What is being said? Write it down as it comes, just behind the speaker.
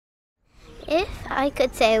I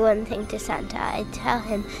could say one thing to Santa. I'd tell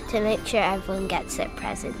him to make sure everyone gets their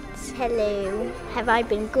presents. Hello, have I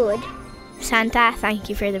been good? Santa, thank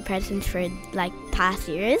you for the presents for past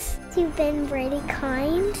years. You've been really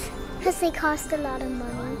kind because they cost a lot of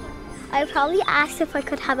money. I'd probably ask if I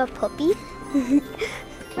could have a puppy. Can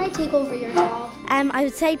I take over your job? I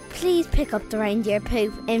would say please pick up the reindeer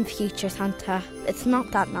poop in future, Santa. It's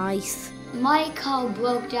not that nice. My cow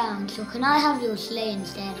broke down, so can I have your sleigh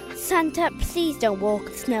instead? Santa, please don't walk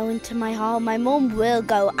the snow into my hall. My mum will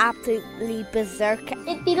go absolutely berserk.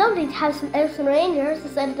 It'd be lovely to have some elves and reindeers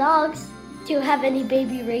instead of dogs. Do you have any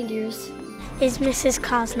baby reindeers? Is Mrs.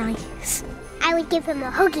 Claus nice? I would give him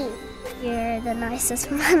a huggy. You're the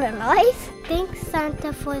nicest man alive. Thanks,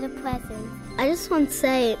 Santa, for the present. I just want to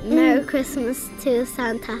say Merry Christmas to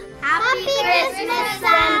Santa. Happy Christmas,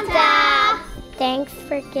 Santa! Thanks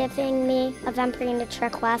for giving me a vampire in the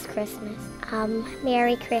truck last Christmas.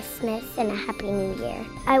 Merry Christmas and a Happy New Year.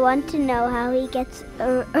 I want to know how he gets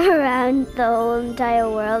around the whole entire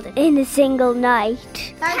world in a single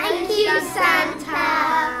night. Thank you, Santa!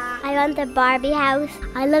 I want the Barbie house.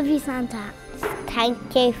 I love you, Santa.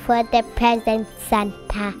 Thank you for the present,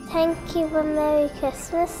 Santa. Thank you for Merry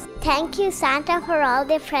Christmas. Thank you, Santa, for all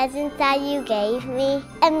the presents that you gave me.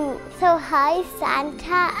 So hi,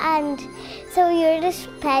 Santa, and so you're the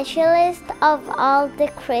specialist of all the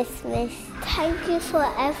Christmas. Thank you for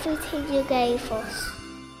everything you gave us.